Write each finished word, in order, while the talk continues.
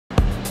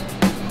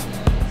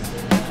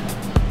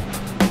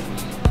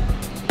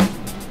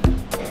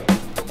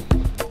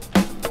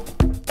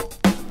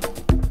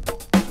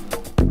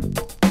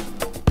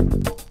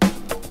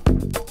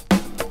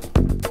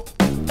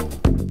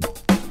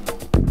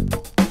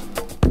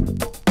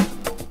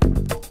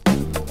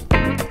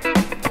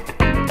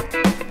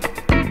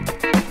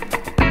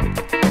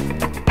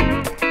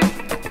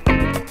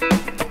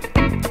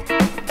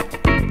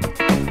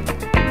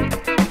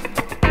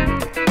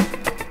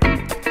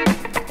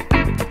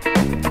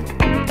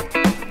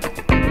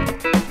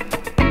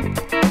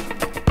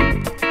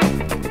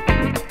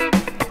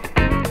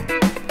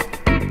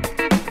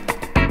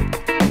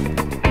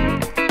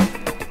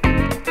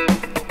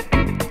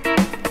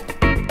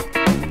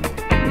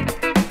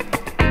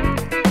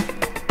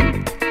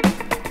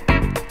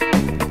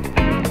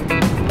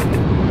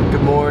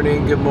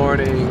good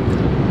morning.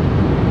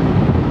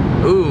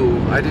 Ooh,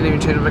 I didn't even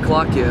change my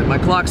clock yet. My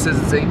clock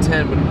says it's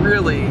 8:10, but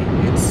really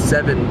it's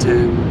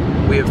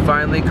 7:10. We have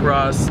finally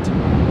crossed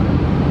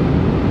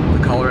the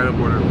Colorado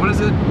border. What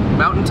is it?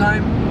 Mountain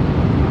time?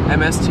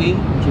 MST?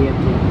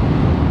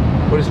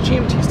 GMT. What does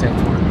GMT stand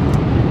for?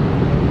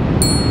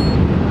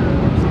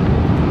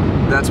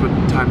 That's what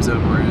time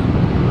zone we're in.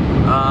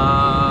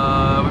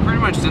 We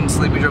pretty much didn't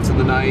sleep. We drove through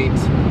the night,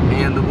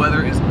 and the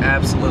weather is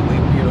absolutely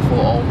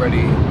beautiful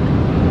already.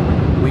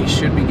 We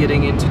should be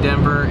getting into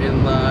Denver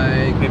in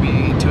like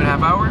maybe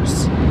 2.5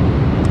 hours,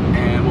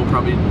 and we'll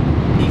probably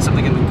eat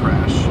something and then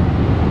crash.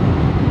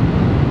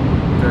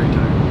 Very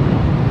tired.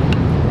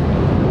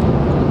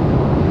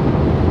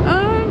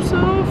 I'm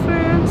so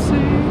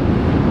fancy.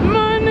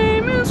 My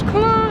name is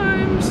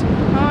Climbs.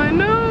 I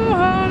know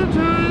how to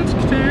touch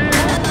stairs.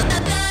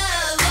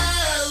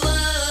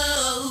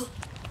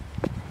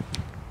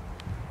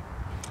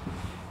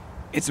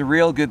 It's a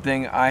real good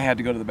thing I had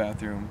to go to the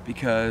bathroom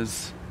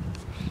because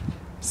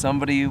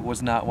somebody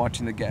was not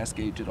watching the gas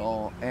gauge at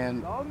all,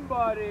 and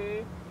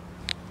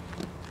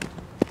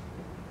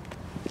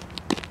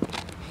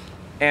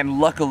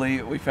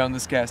luckily we found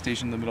this gas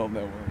station in the middle of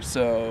nowhere,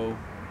 so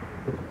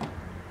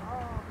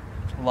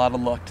a lot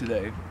of luck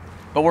today.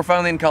 But we're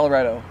finally in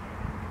Colorado.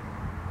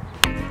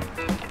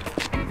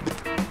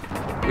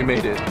 We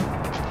made it.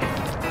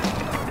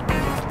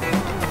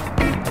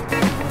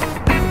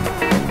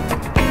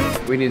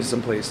 We needed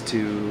some place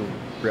to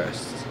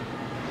rest.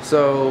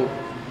 So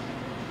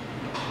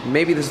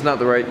maybe this is not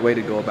the right way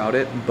to go about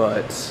it,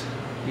 but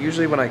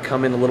usually when I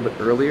come in a little bit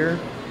earlier,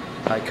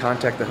 I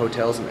contact the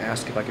hotels and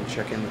ask if I can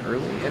check in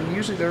early, and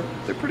usually they're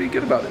pretty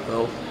good about it.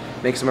 They'll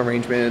make some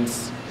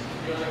arrangements.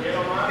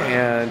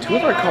 And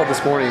whoever I called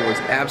this morning was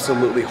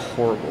absolutely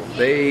horrible.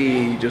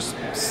 They just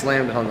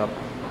slammed and hung up.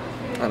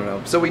 I don't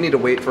know. So we need to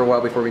wait for a while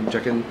before we can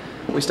check in.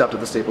 We stopped at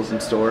the Staples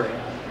store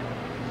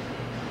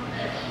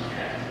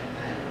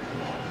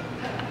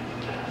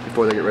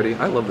before they get ready.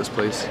 I love this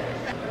place.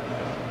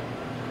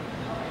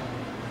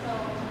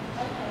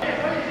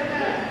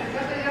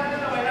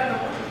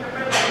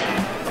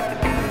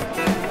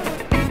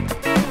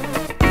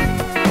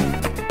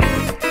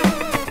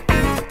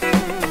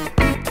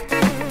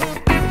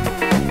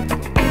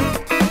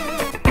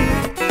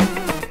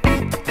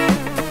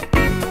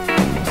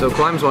 So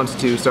Climbs wants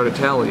to start a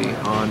tally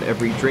on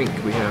every drink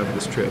we have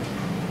this trip.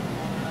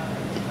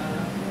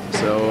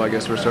 So I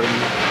guess we're starting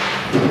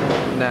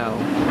now.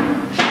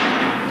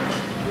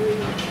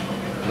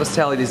 Let's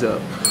tally these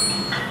up.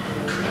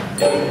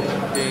 Ding,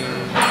 ding, ding.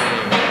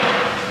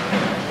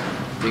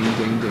 Ding,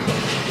 ding, ding.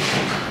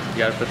 You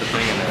gotta put the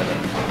thing in there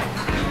then.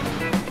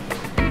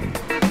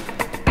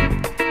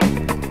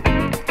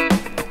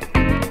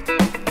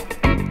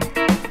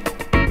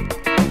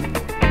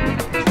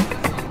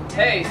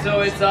 Hey,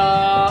 so it's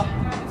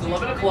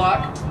 11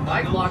 o'clock.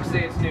 My clock says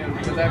it's noon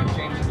because I haven't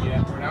changed it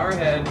yet. We're an hour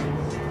ahead.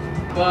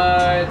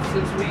 But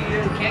since we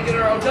can't get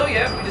our hotel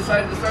yet, we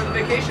decided to start the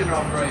vacation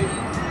off right.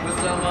 With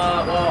some,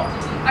 well,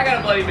 I got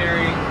a Bloody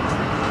Mary.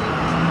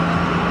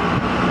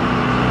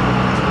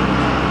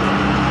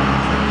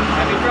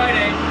 Happy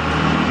Friday.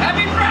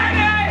 Happy Friday!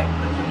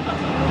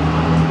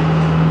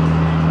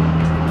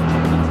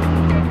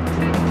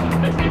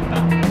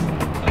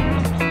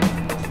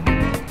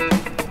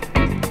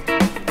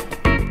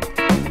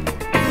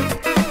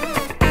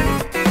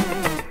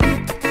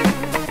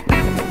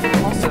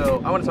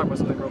 I want to talk about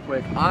something real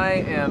quick. I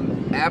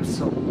am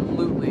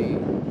absolutely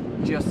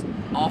just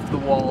off the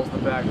walls the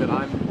fact that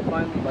I'm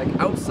finally like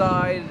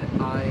outside.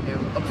 I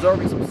am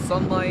absorbing some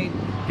sunlight,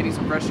 getting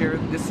some fresh air.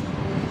 This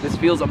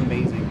feels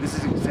amazing. This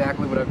is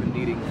exactly what I've been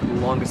needing for the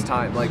longest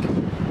time. Like,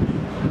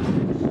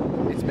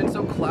 it's been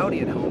so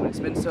cloudy at home. It's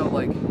been so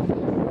like,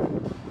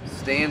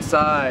 stay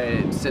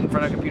inside, sit in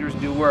front of computers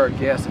and do work.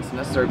 Yes, it's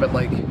necessary, but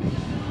like,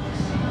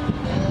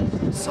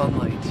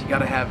 sunlight, you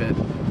gotta have it.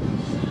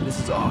 This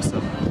is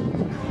awesome.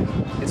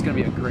 It's gonna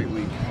be a great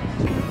week.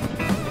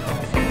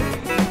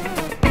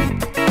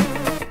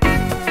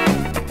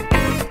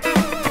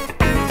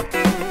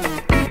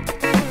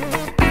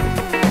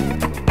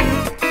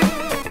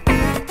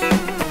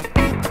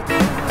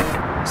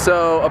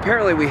 So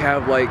apparently we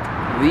have like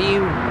the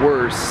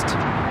worst.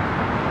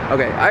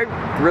 Okay, I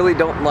really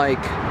don't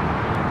like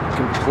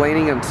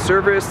complaining on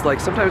service. Like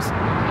sometimes,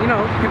 you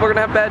know, people are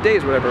gonna have bad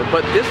days, whatever.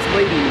 But this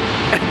lady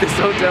at this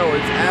hotel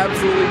is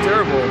absolutely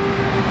terrible.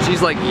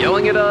 She's like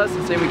yelling at us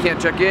and saying we can't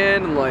check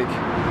in, and like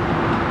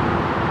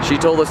she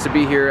told us to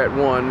be here at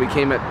 1. We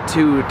came at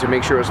 2 to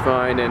make sure it was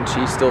fine, and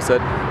she still said,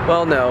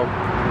 well, no.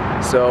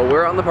 So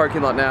we're on the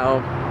parking lot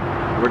now.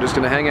 We're just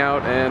gonna hang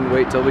out and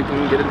wait till we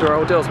can get into our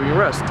hotel so we can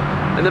rest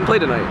and then play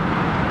tonight.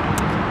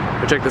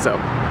 But check this out.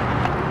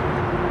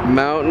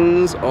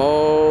 Mountains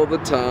all the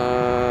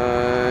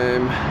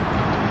time.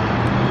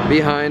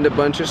 Behind a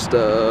bunch of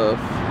stuff.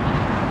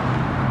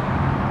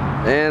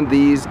 And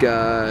these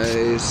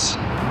guys.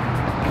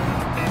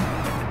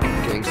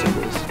 Gang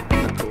symbols.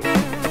 Not cool.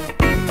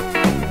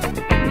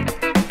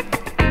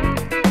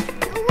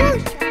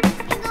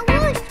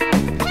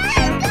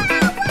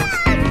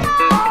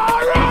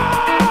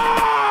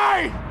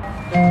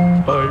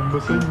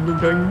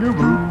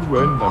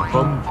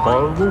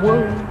 on the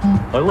way.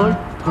 I like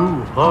to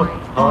hop,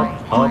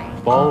 hop,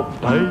 hop all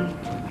day.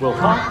 Well,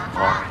 hop,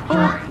 hop,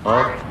 hop,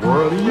 hop,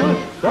 what do you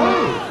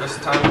say?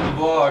 Just time for the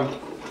vlog.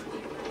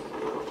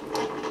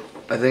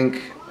 I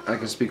think I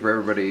can speak for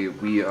everybody.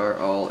 We are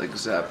all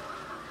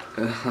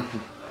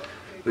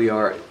we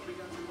are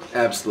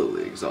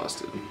absolutely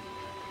exhausted.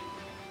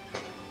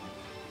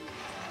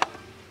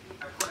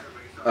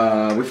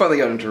 We finally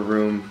got into a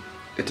room.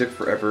 It took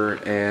forever,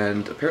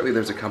 and apparently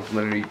there's a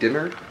complimentary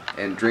dinner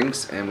and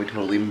drinks, and we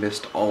totally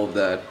missed all of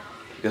that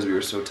because we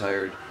were so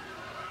tired.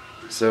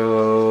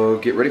 So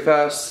get ready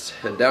fast,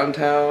 head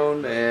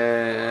downtown,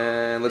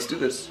 and let's do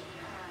this.